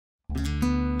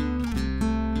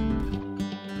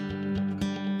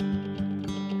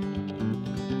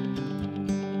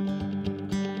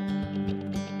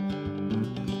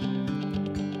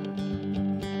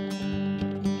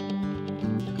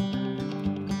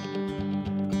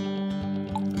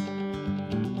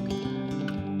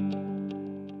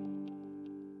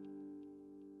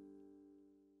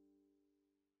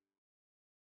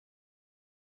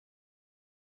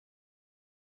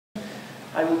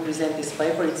I will present this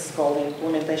paper. It's called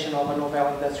Implementation of a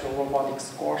Novel Industrial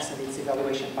Robotics Course and its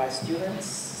Evaluation by Students.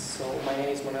 So my name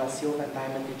is Manuel Silva and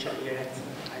I'm a teacher here at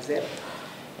ISEP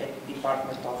at the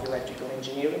Department of Electrical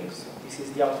Engineering. So this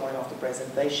is the outline of the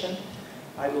presentation.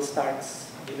 I will start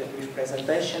with a brief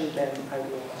presentation, then I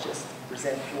will just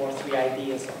present two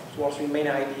or three main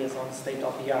ideas on state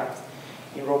of the art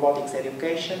in robotics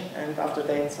education, and after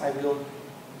that I will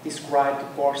describe the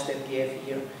course that we have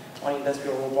here on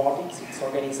industrial robotics, its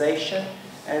organization,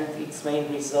 and its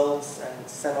main results, and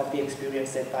some of the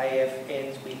experience that I have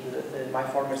had with my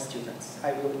former students.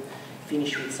 I will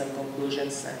finish with some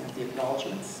conclusions and the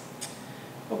acknowledgements.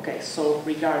 Okay, so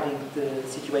regarding the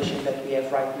situation that we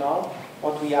have right now,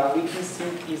 what we are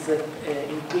witnessing is an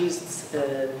increased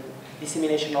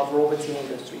dissemination of robots in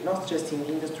industry, not just in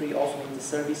industry, also in the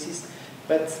services,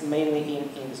 but mainly in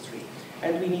industry.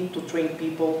 And we need to train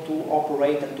people to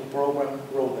operate and to program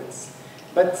robots.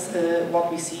 But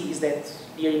what we see is that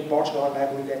here in Portugal, and I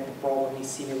believe that the problem is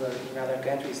similar in other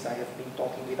countries, I have been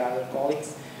talking with other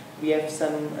colleagues, we have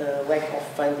some lack of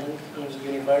funding in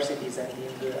the universities and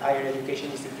in the higher education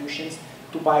institutions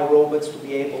to buy robots to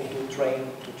be able to train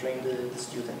the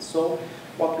students. So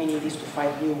what we need is to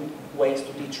find new ways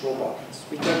to teach robotics.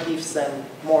 We can give some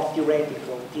more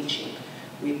theoretical teaching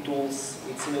with tools,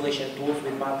 with simulation tools,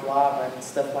 with MATLAB and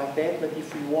stuff like that, but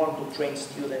if we want to train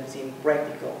students in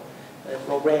practical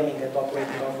programming and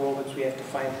operating of robots, we have to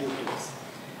find new tools.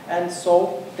 And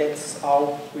so that's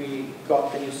how we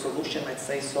got the new solution, let's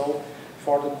say so,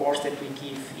 for the course that we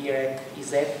give here at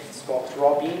ISEP. It's called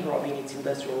Robin. Robin is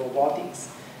Industrial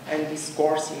Robotics, and this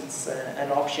course, it's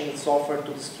an option, it's offered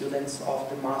to the students of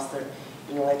the Master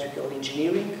in Electrical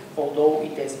Engineering, although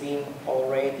it has been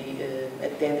already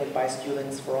attended by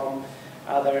students from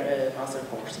other master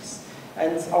courses.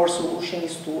 And our solution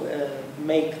is to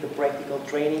make the practical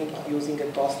training using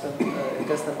a custom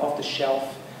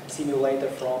off-the-shelf simulator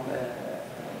from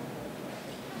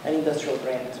an industrial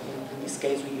brand. In this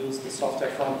case, we use the software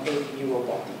from ATV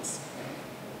Robotics.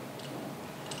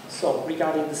 So,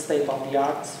 regarding the state of the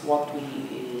art, what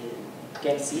we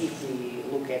can see if we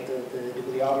look at the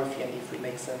bibliography and if we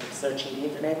make some search in the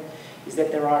internet, is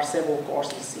that there are several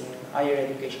courses in higher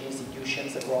education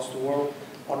institutions across the world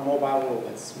on mobile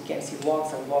robots. We can see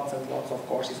lots and lots and lots of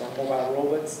courses on mobile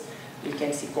robots. We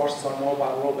can see courses on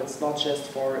mobile robots not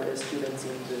just for students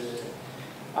in the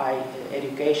high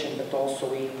education, but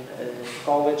also in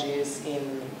colleges,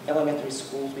 in elementary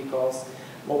schools, because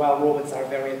mobile robots are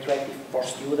very attractive for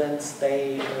students.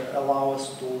 They allow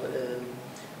us to,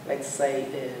 let's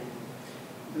say,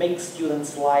 make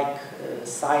students like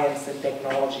science and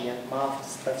technology and math,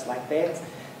 stuff like that.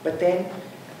 But then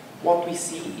what we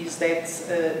see is that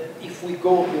if we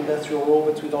go to industrial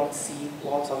robots, we don't see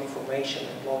lots of information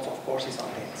and lots of courses on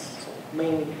that. So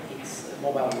mainly it's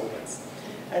mobile robots.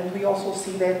 And we also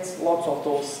see that lots of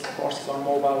those courses on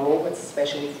mobile robots,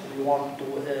 especially if we want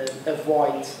to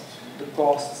avoid the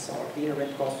costs or the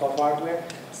inherent cost of hardware.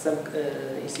 Some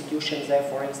institutions have,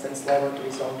 for instance,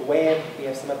 laboratories on the web. We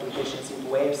have some applications in the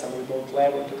web, some remote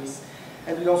laboratories.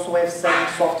 And we also have some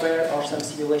software or some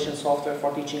simulation software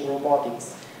for teaching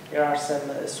robotics. There are some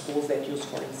schools that use,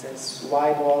 for instance,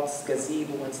 YBots,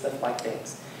 Gazebo, and stuff like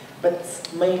that. But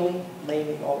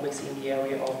mainly always in the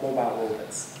area of mobile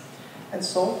robots. And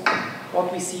so,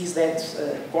 what we see is that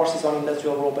courses on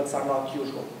industrial robots are not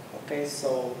usual. Okay,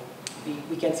 so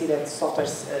we can see that software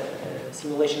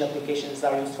simulation applications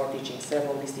are used for teaching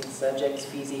several distinct subjects: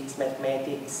 physics,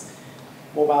 mathematics,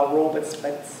 mobile robots,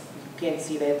 but you can't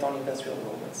see that on industrial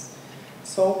robots.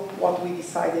 So, what we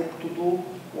decided to do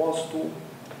was to,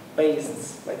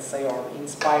 based, let's say, or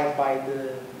inspired by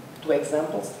the two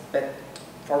examples that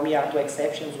for me are two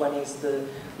exceptions. One is the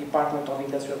Department of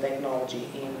Industrial Technology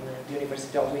in the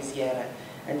University of Louisiana,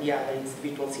 and the other is the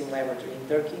Virtual Sim Laboratory in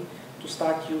Turkey, to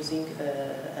start using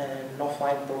an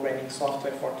offline programming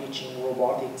software for teaching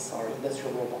robotics or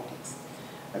industrial robotics.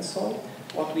 And so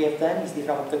what we have done is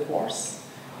develop the course.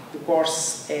 The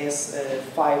course has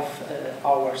 5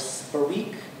 hours per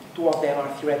week. 2 of them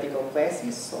are theoretical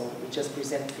classes, so we just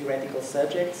present theoretical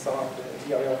subjects on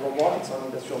the area of robotics, on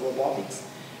industrial robotics.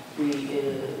 We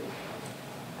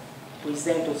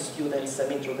present to students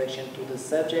some introduction to the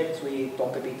subject. We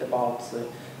talk a bit about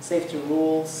safety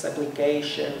rules,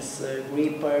 applications,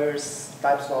 grippers,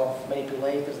 types of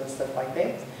manipulators and stuff like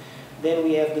that. Then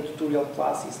we have the tutorial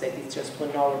classes that is just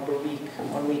 1 hour per week,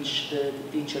 on which the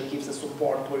teacher gives a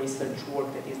support to a research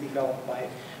work that is developed by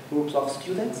groups of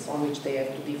students, on which they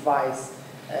have to devise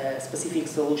a specific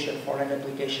solution for an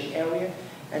application area.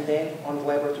 And then on the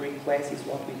laboratory classes,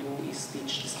 what we do is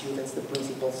teach the students the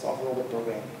principles of robot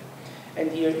programming. And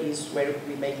here is where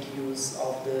we make use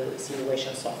of the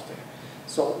simulation software.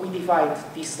 So we divide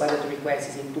these laboratory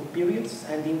classes in 2 periods,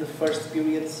 and in the first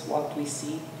periods what we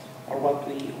see, or what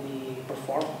we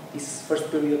perform, this first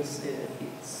period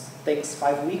it takes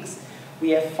 5 weeks.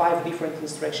 We have 5 different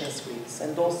instruction scripts,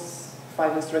 and those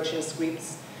 5 instruction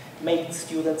scripts make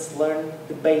students learn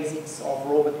the basics of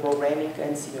robot programming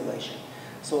and simulation.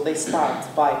 So they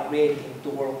start by creating the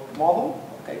world model,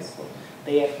 okay, so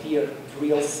they have here the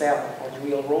real cell or the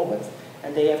real robot,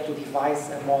 and they have to devise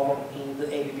a model in the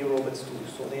ABB Robot Studio,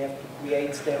 so they have to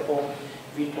create their own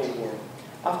virtual world.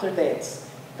 After that,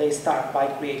 they start by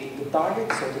creating the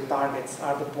targets, so the targets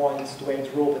are the points to where the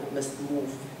robot must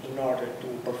move in order to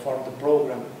perform the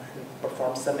program and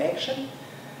perform some action.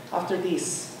 After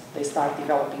this, they start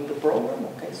developing the program,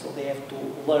 okay, so they have to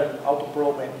learn how to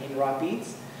program in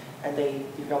Rapids, and they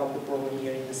develop the program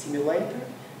here in the simulator,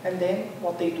 and then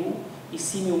what they do is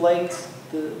simulate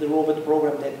the robot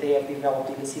program that they have developed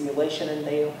in the simulation, and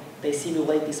they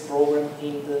simulate this program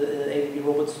in the ABB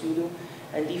Robot Studio,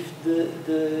 and if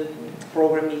the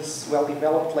program is well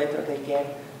developed, later they can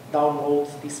download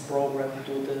this program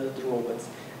to the robots.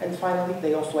 And finally,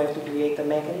 they also have to create a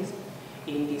mechanism.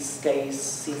 In this case,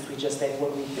 since we just had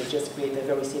 1 week, they just create a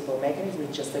very simple mechanism,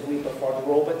 it's just a gripper for the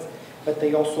robots, but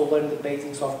they also learn the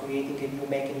basics of creating a new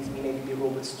mechanism in ABB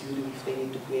Robot Studio if they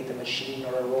need to create a machine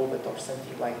or a robot or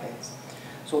something like that.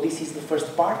 So this is the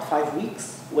first part, 5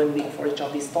 weeks, 1 week for each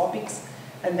of these topics,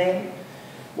 and then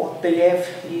what they have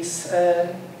is,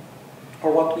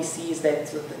 or what we see is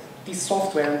that this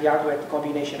software and the hardware, the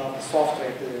combination of the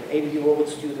software, the ABB Robot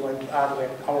Studio and the hardware,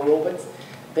 our robots,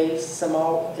 they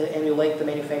somehow emulate the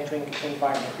manufacturing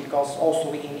environment, because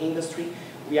also in industry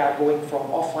we are going from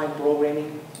online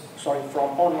programming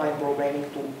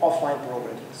to offline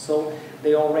programming. So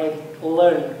they already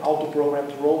learn how to program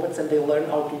the robots, and they learn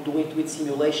how to do it with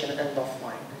simulation and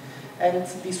offline. And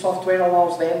this software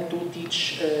allows them to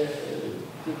teach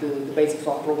the basics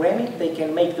of programming. They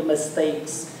can make the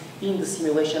mistakes in the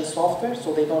simulation software,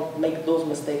 so they don't make those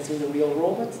mistakes in the real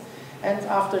robots. And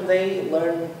after they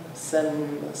learn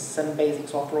some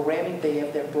basics of programming, they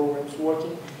have their programs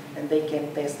working, and they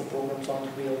can test the programs on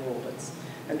the real robots.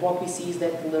 And what we see is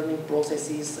that the learning process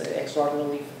is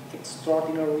extraordinarily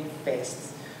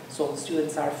fast. So the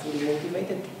students are fully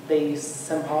motivated. They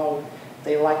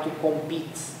like to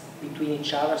compete between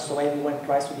each other, so everyone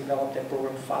tries to develop their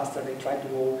program faster, they try to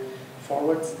go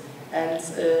forwards. And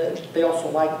they also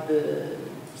like the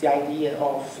idea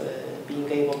of being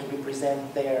able to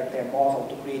represent their model,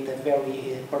 to create a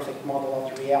very perfect model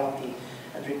of the reality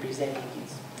and representing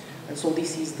it. And so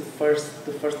this is the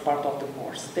first part of the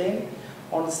course. Then,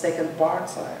 on the second part,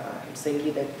 I'm saying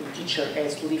here that the teacher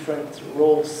has 2 different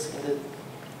roles in the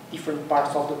different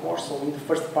parts of the course. So in the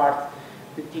first part,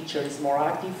 the teacher is more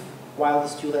active. While the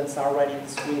students are writing the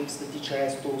scripts, the teacher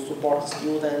has to support the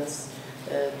students,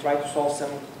 try to solve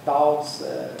some doubts,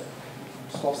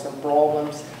 solve some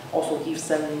problems, also give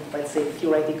some, let's say,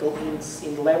 theoretical hints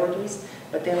in the laboratories.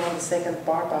 But then on the second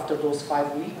part, after those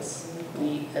 5 weeks,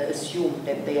 we assume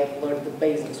that they have learned the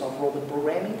basics of robot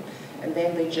programming, and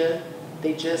then they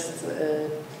just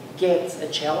get a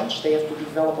challenge. They have to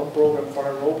develop a program for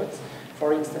a robot.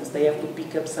 For instance, they have to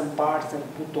pick up some parts and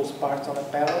put those parts on a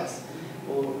pallet,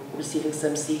 or receiving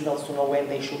some signals to know when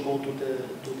they should go to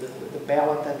the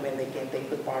pallet and when they can take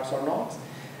the parts or not.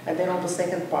 And then on the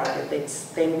second part, that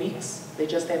takes 10 weeks, they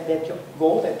just have that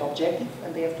goal, that objective,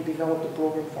 and they have to develop the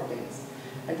program for that.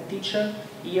 And the teacher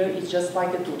here is just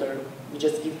like a tutor. We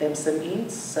just give them some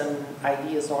hints, some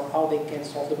ideas on how they can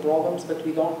solve the problems, but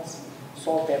we don't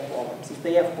solve their problems. If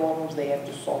they have problems, they have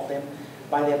to solve them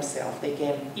by themselves. They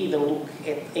can either look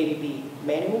at ABB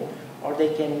manual, or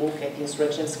they can look at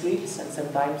instruction scripts, and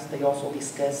sometimes they also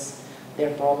discuss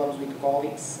their problems with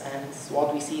colleagues. And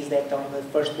what we see is that on the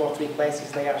first 2 or 3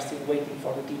 classes, they are still waiting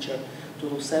for the teacher to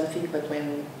do something, but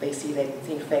when they see that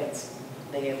in fact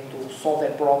they have to solve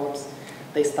their problems,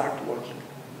 they start working.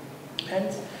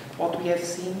 And what we have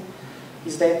seen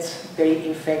is that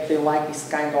in fact they like this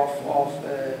kind of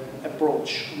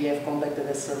approach. We have conducted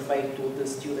a survey to the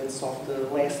students of the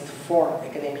last 4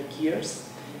 academic years,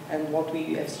 And what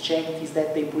we have checked is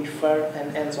that they prefer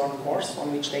an hands-on course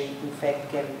on which they in fact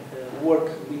can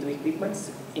work with the equipment.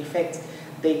 In fact,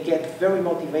 they get very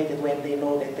motivated when they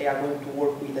know that they are going to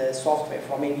work with a software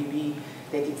from ABB,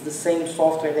 that it's the same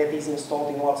software that is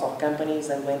installed in lots of companies,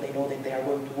 and when they know that they are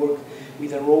going to work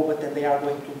with a robot and they are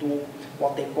going to do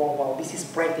what they call, well, this is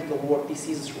practical work, this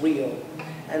is real.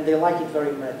 And they like it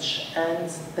very much. And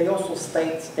they also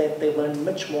state that they learn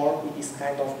much more with this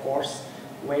kind of course,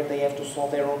 where they have to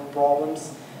solve their own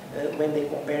problems when they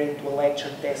compare it to a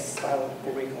lecture test style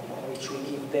curriculum, which we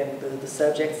give them the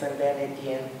subjects, and then at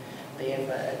the end they have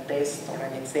a test or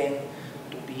an exam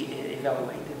to be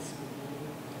evaluated.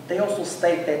 They also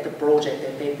state that the project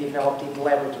that they developed in the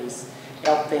laboratories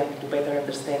help them to better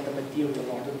understand the material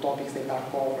or the topics that are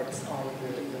covered on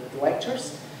the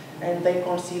lectures, and they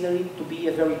consider it to be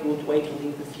a very good way to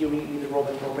link the theory with the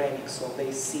robot programming. So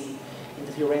they see in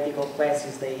the theoretical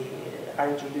classes they are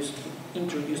introduced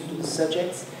to the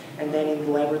subjects, and then in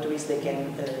the laboratories they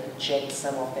can check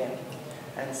some of them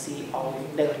and see how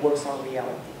that works on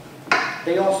reality.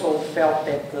 They also felt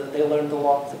that they learned a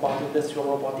lot about industrial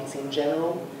robotics in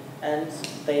general, and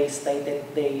they state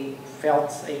that they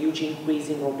felt a huge increase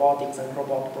in robotics and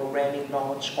robot programming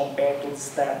knowledge compared to the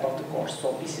start of the course.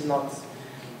 So this is not,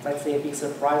 let's say, a big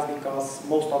surprise, because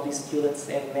most of these students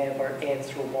have never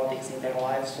had robotics in their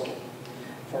lives. So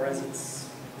for us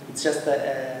it's just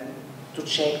to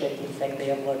check that in fact they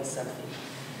have learned something.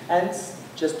 And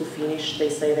just to finish, they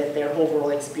say that their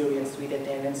overall experience with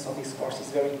attendance of this course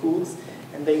is very good,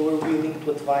 and they were willing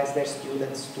to advise their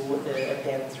students to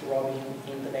attend Robin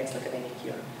in the next academic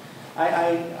year.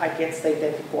 I can state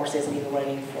that the course has been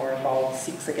running for about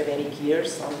 6 academic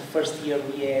years. On the first year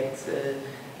we had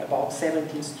about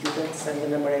 17 students, and the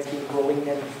number has been growing,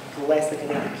 and the last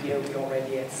academic year we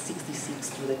already had 66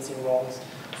 students enrolled.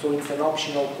 So it's an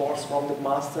optional course from the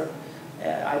master.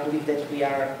 I believe that we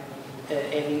are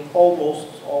having almost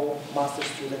all master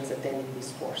students attending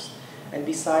this course. And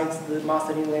besides the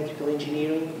master in electrical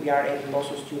engineering, we are having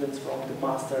also students from the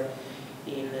master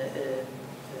in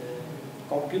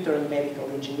computer and medical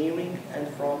engineering, and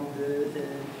from the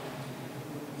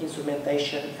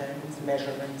instrumentation and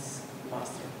measurements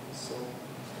master.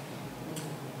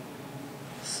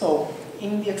 So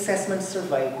in the assessment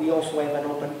survey, we also have an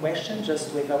open question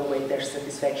just to evaluate their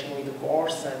satisfaction with the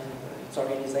course and its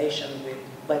organization. We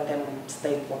let them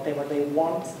state whatever they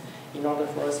want in order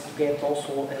for us to get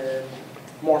also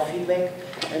more feedback.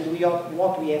 And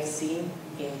what we have seen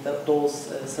in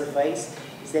those surveys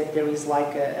is that there is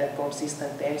like a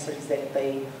consistent answer, is that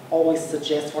they always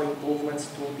suggest for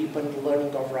improvements to deepen the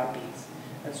learning of rapids.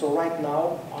 And so right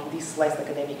now, on this last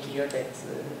academic year that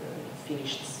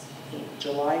finished in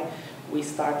July, we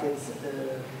started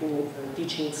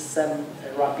teaching some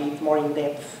rapid, more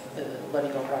in-depth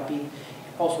learning of rapid,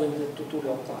 also in the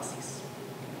tutorial classes.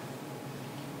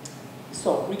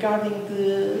 So regarding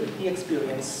the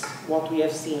experience, what we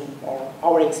have seen, or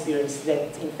our experience,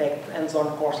 that in fact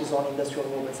hands-on courses on industrial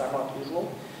robots are not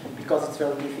usual, because it's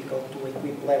very difficult to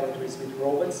equip laboratories with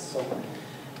robots. So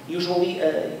usually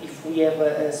if we have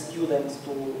a student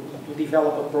to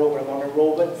develop a program on a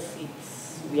robot,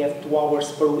 we have 2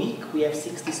 hours per week, we have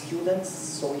 60 students,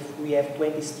 so if we have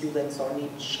 20 students on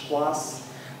each class,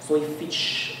 so if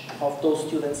each of those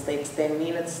students takes 10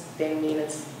 minutes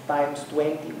times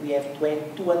 20, we have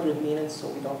 200 minutes, so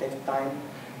we don't have time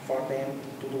for them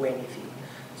to do anything.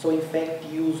 So in fact,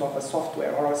 use of a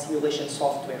software or a simulation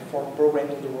software for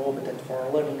programming the robot and for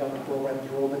learning how to program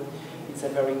the robot, it's a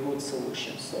very good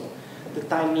solution. So the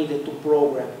time needed to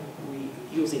program,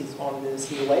 use it on the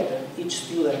simulator. Each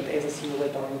student has a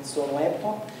simulator on its own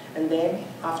laptop, and then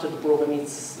after the program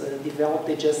is developed,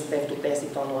 they just have to test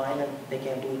it online, and they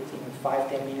can do it in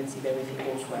 5–10 minutes if everything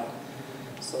goes well.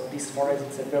 So this for us,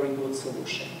 it's a very good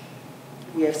solution.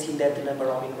 We have seen that the number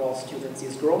of enrolled students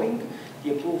is growing.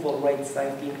 The approval rates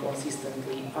have been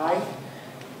consistently high.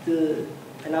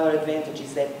 Another advantage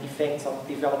is that effects of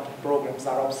developed programs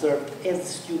are observed as the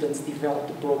students develop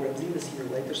the programs in the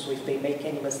simulator, so if they make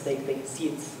any mistake, they see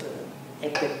it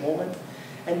at that moment.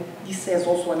 And this has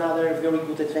also another very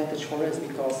good advantage for us,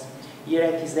 because here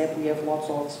at ISEP we have lots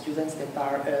of students that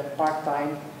are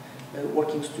part-time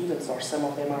working students, or some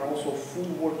of them are also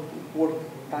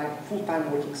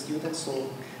full-time working students, so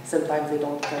sometimes they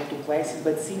don't come to classes,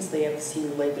 but since they have the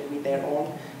simulator with their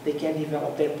own, they can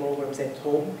develop their programs at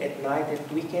home, at night,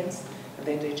 at weekends, and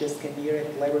then they just come here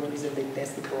at laboratories and they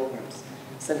test the programs.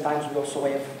 Sometimes we also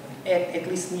have, at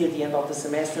least near the end of the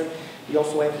semester, we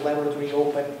also have laboratory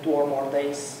open 2 or more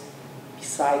days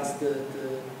besides the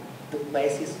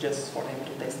classes, just for them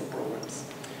to test the programs.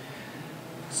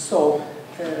 So,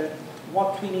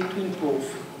 what we need to improve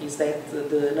is that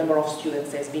the number of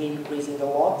students has been increasing a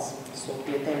lot, so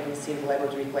the attendance in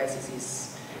laboratory classes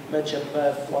is much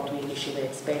above what we initially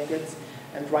expected,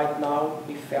 and right now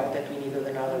we felt that we needed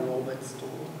another robot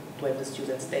to have the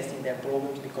students testing their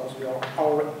programs, because we are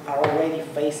already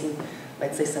facing,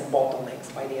 let's say, some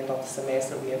bottlenecks. By the end of the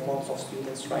semester we have lots of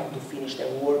students trying to finish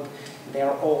their work. They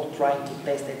are all trying to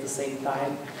test at the same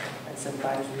time, and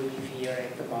sometimes we leave here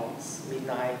at about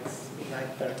midnight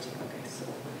 30. Okay, so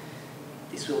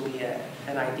this will be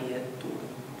an idea to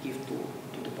give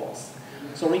to the boss.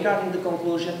 So regarding the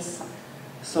conclusions,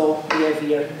 so we have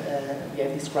here, we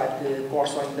have described the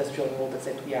course on industrial robots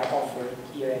that we are offering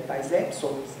here at ISEP.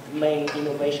 So the main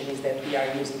innovation is that we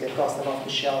are using a custom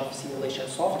off-the-shelf simulation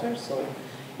software. So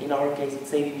in our case,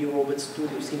 it's ABB Robot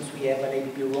Studio. Since we have an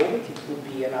ABB robot, it could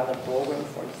be another program,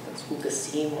 for instance,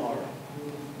 Kukasim or,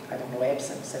 I don't know,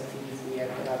 Epson, something if we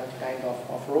have another kind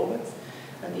of robots.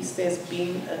 And this has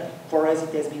been, for us,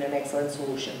 it has been an excellent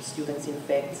solution. Students, in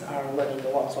fact, are learning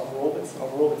lots of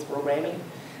robots programming.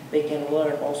 They can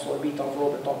learn also a bit of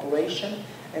robot operation,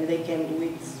 and they can do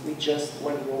it with just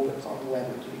one robot on the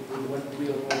laboratory, with one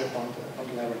real robot on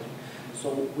the laboratory.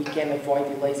 So we can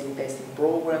avoid delays in testing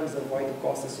programs, avoid the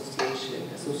cost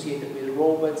associated with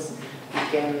robots. We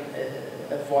can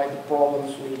avoid the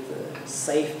problems with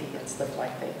safety and stuff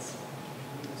like that.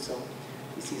 So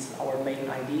this is our main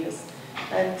ideas.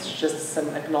 And just some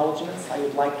acknowledgements. I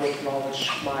would like to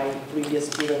acknowledge my previous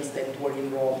students that were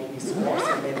involved in this course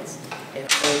and that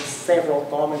have made several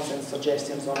comments and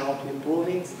suggestions on how to improve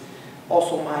it.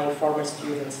 Also my former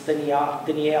students,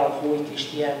 Daniel, Rui,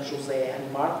 Cristiano, José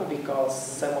and Marco, because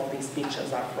some of these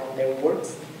pictures are from their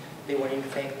works. They were in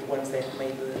fact the ones that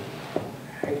made,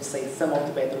 I would say, some of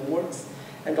the better works.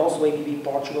 And also ABB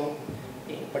Portugal,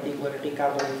 in particular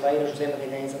Ricardo, José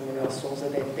Magalhães and Manuel Souza,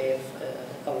 that they have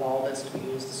allowed us to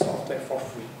use the software for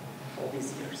free all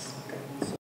these years. Okay.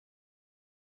 So